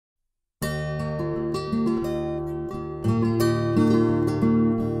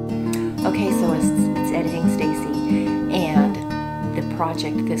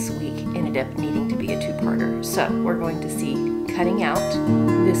project this week ended up needing to be a two-parter. So we're going to see cutting out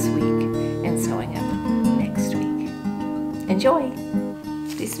this week and sewing up next week. Enjoy!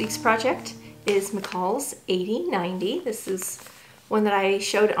 This week's project is McCalls 8090. This is one that I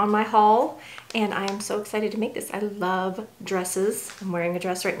showed on my haul, and I am so excited to make this. I love dresses. I'm wearing a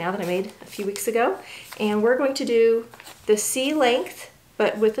dress right now that I made a few weeks ago, and we're going to do the C length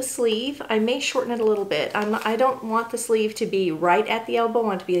but with a sleeve. I may shorten it a little bit. I don't want the sleeve to be right at the elbow. I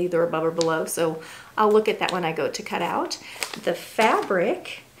want it to be either above or below, so I'll look at that when I go to cut out. The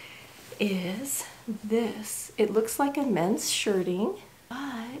fabric is this. It looks like a men's shirting,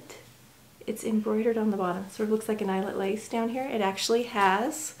 but it's embroidered on the bottom. Sort of looks like an eyelet lace down here. It actually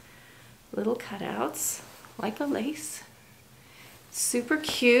has little cutouts like a lace. Super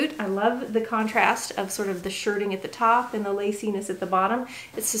cute. I love the contrast of sort of the shirting at the top and the laciness at the bottom.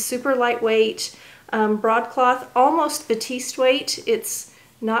 It's a super lightweight broadcloth, almost batiste weight. It's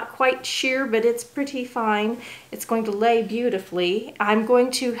not quite sheer, but it's pretty fine. It's going to lay beautifully. I'm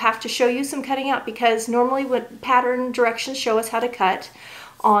going to have to show you some cutting out because normally when pattern directions show us how to cut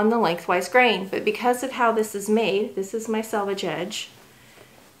on the lengthwise grain, but because of how this is made, this is my selvage edge.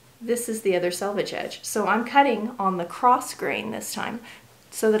 This is the other selvage edge. So I'm cutting on the cross grain this time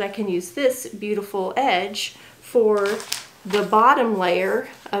so that I can use this beautiful edge for the bottom layer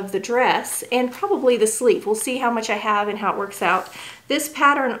of the dress and probably the sleeve. We'll see how much I have and how it works out. This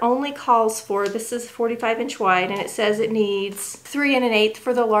pattern only calls for, this is 45-inch wide, and it says it needs 3 1/8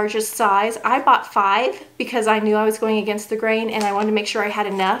 for the largest size. I bought 5 because I knew I was going against the grain and I wanted to make sure I had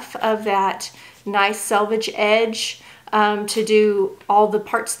enough of that nice selvage edge to do all the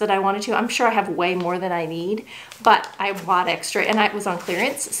parts that I wanted to. I'm sure I have way more than I need, but I bought extra and it was on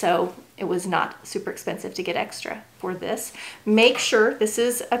clearance, so it was not super expensive to get extra for this. Make sure this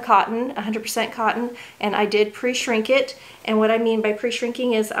is a cotton, 100% cotton, and I did pre-shrink it. And what I mean by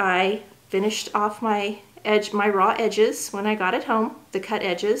pre-shrinking is I finished off my raw edges when I got it home, the cut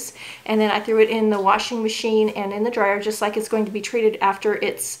edges, and then I threw it in the washing machine and in the dryer just like it's going to be treated after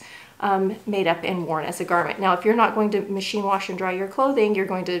it's made up and worn as a garment. Now, if you're not going to machine wash and dry your clothing, you're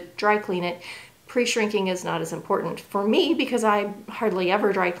going to dry clean it. Pre-shrinking is not as important for me because I hardly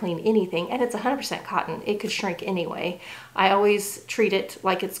ever dry clean anything, and it's 100% cotton. It could shrink anyway. I always treat it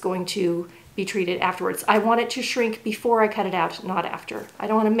like it's going to be treated afterwards. I want it to shrink before I cut it out, not after. I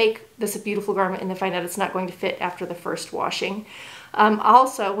don't want to make this a beautiful garment and then find out it's not going to fit after the first washing.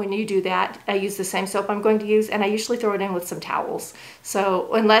 Also, when you do that, I use the same soap I'm going to use, and I usually throw it in with some towels.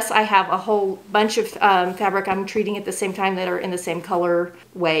 So unless I have a whole bunch of fabric I'm treating at the same time that are in the same color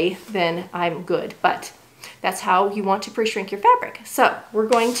way, then I'm good. But that's how you want to pre-shrink your fabric. So we're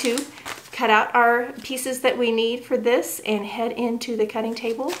going to cut out our pieces that we need for this and head into the cutting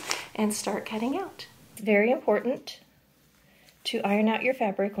table and start cutting out. It's very important to iron out your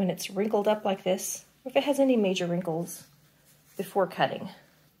fabric when it's wrinkled up like this, or if it has any major wrinkles before cutting.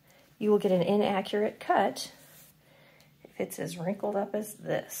 You will get an inaccurate cut if it's as wrinkled up as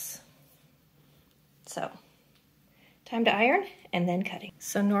this. So, time to iron and then cutting.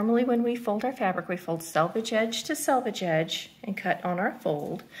 So normally when we fold our fabric, we fold selvage edge to selvage edge and cut on our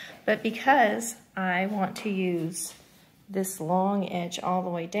fold. But because I want to use this long edge all the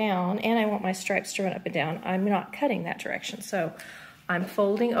way down and I want my stripes to run up and down, I'm not cutting that direction. So I'm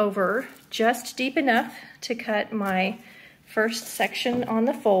folding over just deep enough to cut my first section on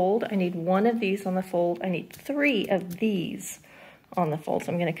the fold. I need 1 of these on the fold. I need 3 of these on the fold.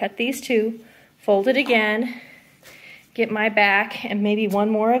 So I'm going to cut these 2, fold it again, get my back and maybe 1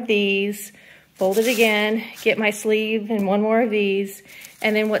 more of these, fold it again, get my sleeve and 1 more of these,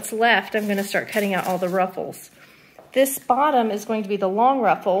 and then what's left, I'm going to start cutting out all the ruffles. This bottom is going to be the long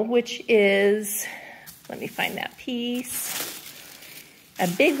ruffle, which is, let me find that piece, a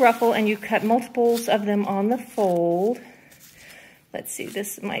big ruffle, and you cut multiples of them on the fold. Let's see,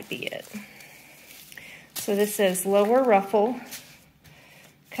 this might be it. So this says lower ruffle,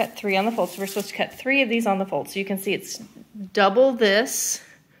 cut 3 on the fold. So we're supposed to cut 3 of these on the fold. So you can see it's double this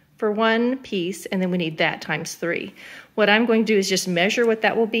for 1 piece, and then we need that times 3. What I'm going to do is just measure what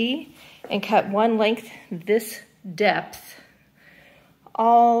that will be and cut 1 length this depth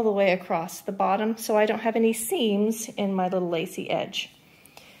all the way across the bottom so I don't have any seams in my little lacy edge.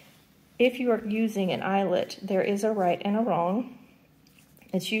 If you are using an eyelet, there is a right and a wrong.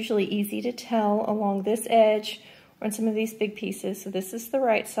 It's usually easy to tell along this edge or on some of these big pieces. So this is the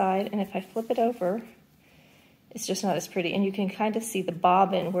right side, and if I flip it over, it's just not as pretty. And you can kind of see the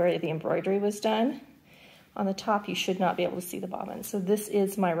bobbin where the embroidery was done. On the top, you should not be able to see the bobbin. So this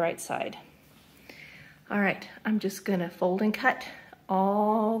is my right side. All right, I'm just gonna fold and cut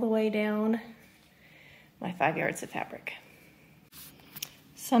all the way down my 5 yards of fabric.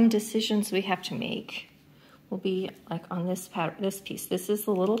 some decisions we have to make will be like on this pattern, this piece. This is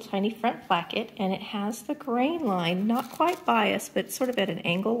the little tiny front placket, and it has the grain line, not quite biased, but sort of at an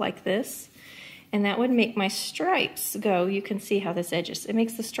angle like this. And that would make my stripes go, you can see how this edges. It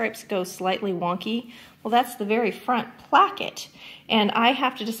makes the stripes go slightly wonky. Well, that's the very front placket. And I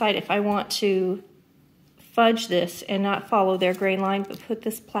have to decide if I want to fudge this and not follow their grain line, but put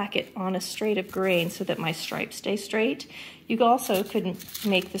this placket on a straight of grain so that my stripes stay straight. You also could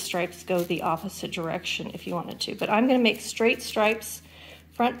make the stripes go the opposite direction if you wanted to, but I'm gonna make straight stripes,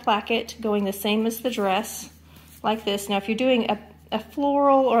 front placket going the same as the dress, like this. Now, if you're doing a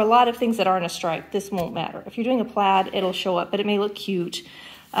floral or a lot of things that aren't a stripe, this won't matter. If you're doing a plaid, it'll show up, but it may look cute.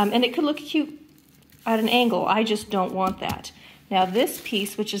 And it could look cute at an angle. I just don't want that. Now this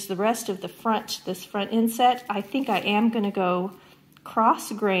piece, which is the rest of the front, this front inset, I think I am gonna go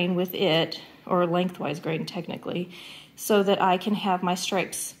cross grain with it, or lengthwise grain technically, so that I can have my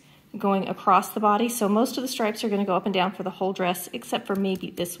stripes going across the body. So most of the stripes are gonna go up and down for the whole dress, except for maybe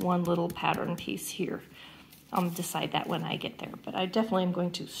this one little pattern piece here. I'll decide that when I get there, but I definitely am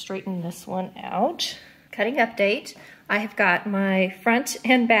going to straighten this one out. Cutting update, I have got my front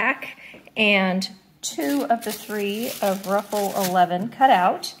and back and 2 of the 3 of ruffle 11 cut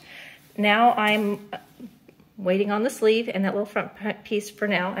out. Now I'm waiting on the sleeve and that little front piece for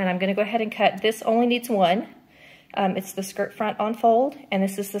now, and I'm gonna go ahead and cut. This only needs 1. It's the skirt front on fold, and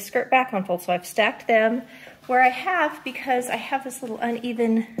this is the skirt back on fold. So I've stacked them where I have, because I have this little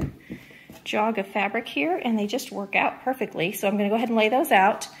uneven jog of fabric here, and they just work out perfectly. So I'm gonna go ahead and lay those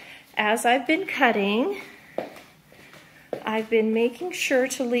out. As I've been cutting, I've been making sure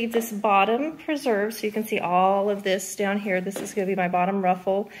to leave this bottom preserved, so you can see all of this down here. This is gonna be my bottom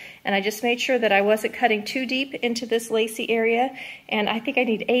ruffle, and I just made sure that I wasn't cutting too deep into this lacy area, and I think I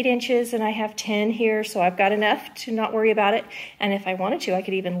need 8 inches, and I have 10 here, so I've got enough to not worry about it. And if I wanted to, I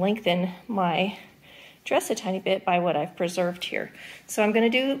could even lengthen my dress a tiny bit by what I've preserved here. So I'm gonna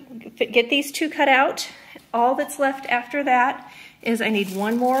get these 2 cut out. All that's left after that is I need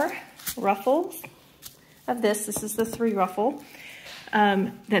 1 more ruffle of this. This is the 3 ruffle.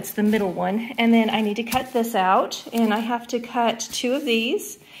 That's the middle one. And then I need to cut this out, and I have to cut 2 of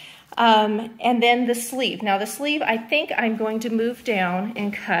these. And then the sleeve. Now the sleeve, I think I'm going to move down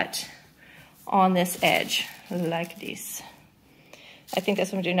and cut on this edge like this. I think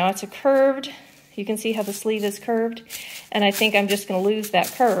that's what I'm doing. Now it's a curved, you can see how the sleeve is curved, and I think I'm just going to lose that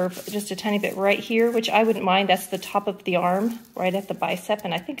curve just a tiny bit right here, which I wouldn't mind. That's the top of the arm, right at the bicep,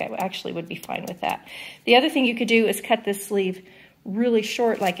 and I think I actually would be fine with that. The other thing you could do is cut this sleeve really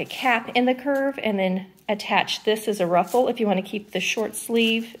short like a cap in the curve, and then attach this as a ruffle if you want to keep the short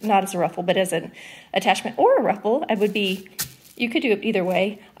sleeve, not as a ruffle, but as an attachment or a ruffle. You could do it either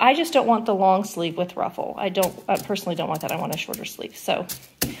way. I just don't want the long sleeve with ruffle. I personally don't want that. I want a shorter sleeve. So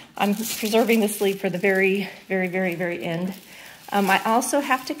I'm preserving the sleeve for the very, very, very, very end. I also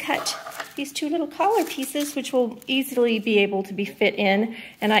have to cut these 2 little collar pieces, which will easily be able to be fit in.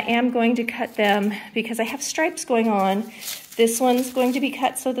 And I am going to cut them because I have stripes going on. This one's going to be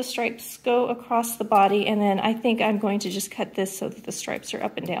cut so the stripes go across the body. And then I think I'm going to just cut this so that the stripes are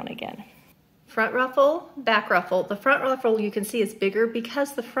up and down again. Front ruffle, back ruffle. The front ruffle you can see is bigger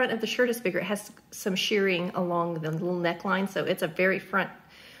because the front of the shirt is bigger. It has some shearing along the little neckline, so it's a very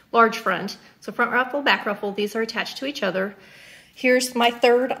large front. So front ruffle, back ruffle, these are attached to each other. Here's my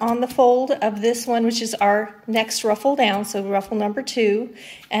 3rd on the fold of this one, which is our next ruffle down, so ruffle number 2.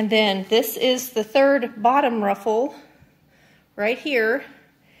 And then this is the 3rd bottom ruffle right here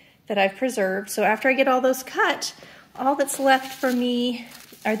that I've preserved. So after I get all those cut, all that's left for me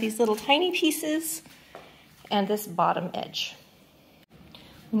are these little tiny pieces and this bottom edge.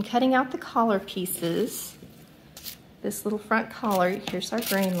 When cutting out the collar pieces, this little front collar, here's our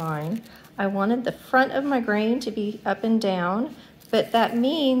grain line. I wanted the front of my grain to be up and down, but that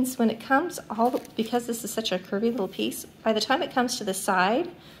means when it comes because this is such a curvy little piece, by the time it comes to the side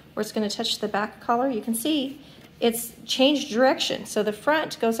where it's going to touch the back collar, you can see it's changed direction. So the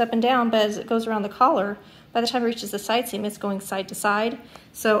front goes up and down, but as it goes around the collar, by the time it reaches the side seam, it's going side to side.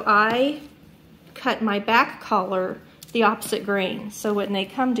 So I cut my back collar the opposite grain. So when they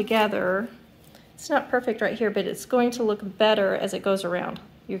come together, it's not perfect right here, but it's going to look better as it goes around.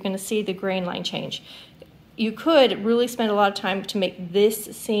 You're going to see the grain line change. You could really spend a lot of time to make this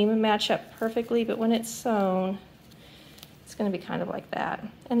seam match up perfectly, but when it's sewn, it's going to be kind of like that.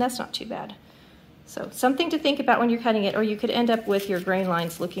 And that's not too bad. So something to think about when you're cutting it, or you could end up with your grain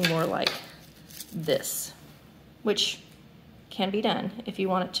lines looking more like this, which can be done if you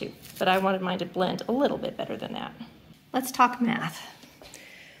want it to, but I wanted mine to blend a little bit better than that. Let's talk math.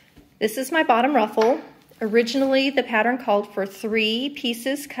 This is my bottom ruffle. Originally, the pattern called for 3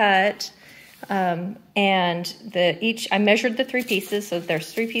 pieces cut, and I measured the 3 pieces, so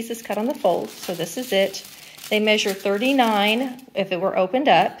there's 3 pieces cut on the fold, so this is it. They measure 39 if it were opened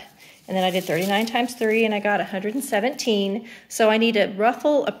up, and then I did 39 times 3, and I got 117, so I need a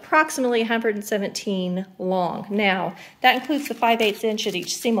ruffle approximately 117 long. Now, that includes the 5/8 inch at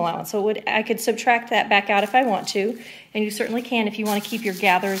each seam allowance, so I could subtract that back out if I want to, and you certainly can if you want to keep your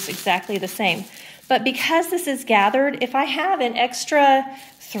gathers exactly the same. But because this is gathered, if I have an extra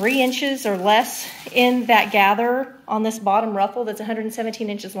 3 inches or less in that gather on this bottom ruffle that's 117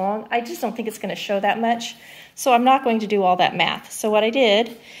 inches long, I just don't think it's going to show that much. So I'm not going to do all that math. So what I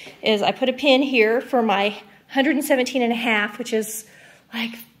did is I put a pin here for my 117.5, which is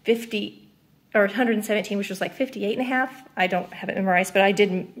like 50, or 117, which was like 58.5. I don't have it memorized, but I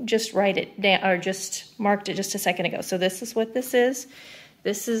did just write it down, or just marked it just a second ago. So this is what this is.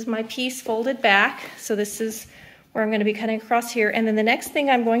 This is my piece folded back. So this is where I'm going to be cutting across here. And then the next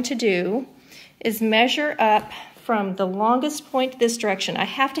thing I'm going to do is measure up from the longest point this direction. I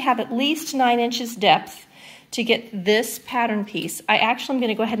have to have at least 9 inches depth to get this pattern piece. I actually am going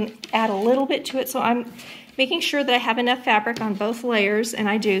to go ahead and add a little bit to it, so I'm making sure that I have enough fabric on both layers, and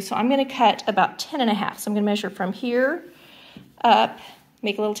I do. So I'm going to cut about 10.5. So I'm going to measure from here up,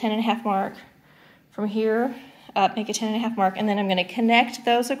 make a little 10.5 mark, from here up, make a 10.5 mark, and then I'm going to connect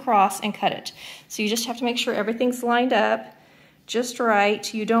those across and cut it. So you just have to make sure everything's lined up just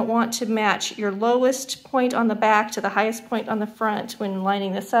right. You don't want to match your lowest point on the back to the highest point on the front when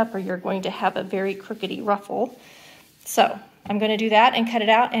lining this up, or you're going to have a very crookedy ruffle. So I'm going to do that and cut it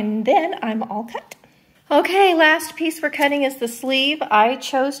out, and then I'm all cut. Okay, last piece we're cutting is the sleeve. I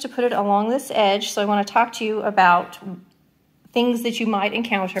chose to put it along this edge, so I want to talk to you about things that you might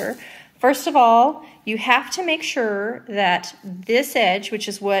encounter. First of all, you have to make sure that this edge, which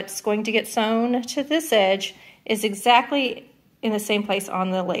is what's going to get sewn to this edge, is exactly in the same place on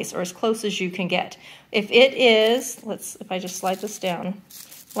the lace, or as close as you can get. If it is, if I just slide this down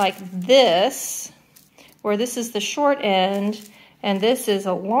like this, where this is the short end and this is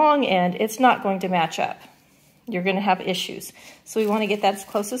a long end, it's not going to match up. You're going to have issues. So we want to get that as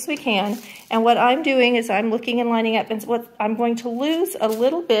close as we can. And what I'm doing is I'm looking and lining up, and what I'm going to lose a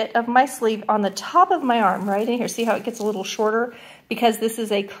little bit of my sleeve on the top of my arm, right in here. See how it gets a little shorter? Because this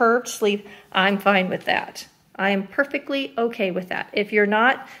is a curved sleeve, I'm fine with that. I am perfectly okay with that. If you're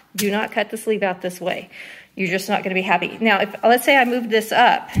not, do not cut the sleeve out this way. You're just not going to be happy. Now, let's say I moved this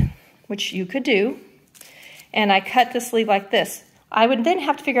up, which you could do, and I cut the sleeve like this. I would then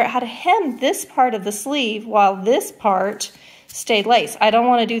have to figure out how to hem this part of the sleeve while this part stayed lace. I don't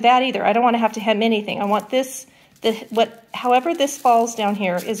want to do that either. I don't want to have to hem anything. I want this, however this falls down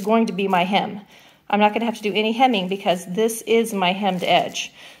here is going to be my hem. I'm not going to have to do any hemming because this is my hemmed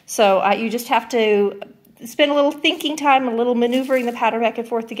edge. So you just have to spend a little thinking time, a little maneuvering the pattern back and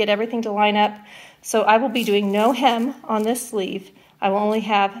forth to get everything to line up. So I will be doing no hem on this sleeve. I will only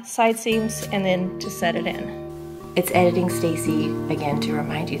have side seams and then to set it in. It's Editing Stacy again to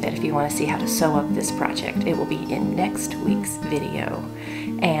remind you that if you want to see how to sew up this project, it will be in next week's video.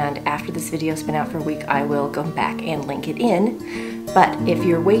 And after this video's been out for a week, I will go back and link it in. But if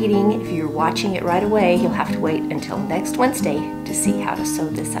you're waiting, if you're watching it right away, you'll have to wait until next Wednesday to see how to sew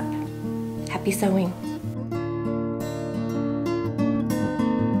this up. Happy sewing!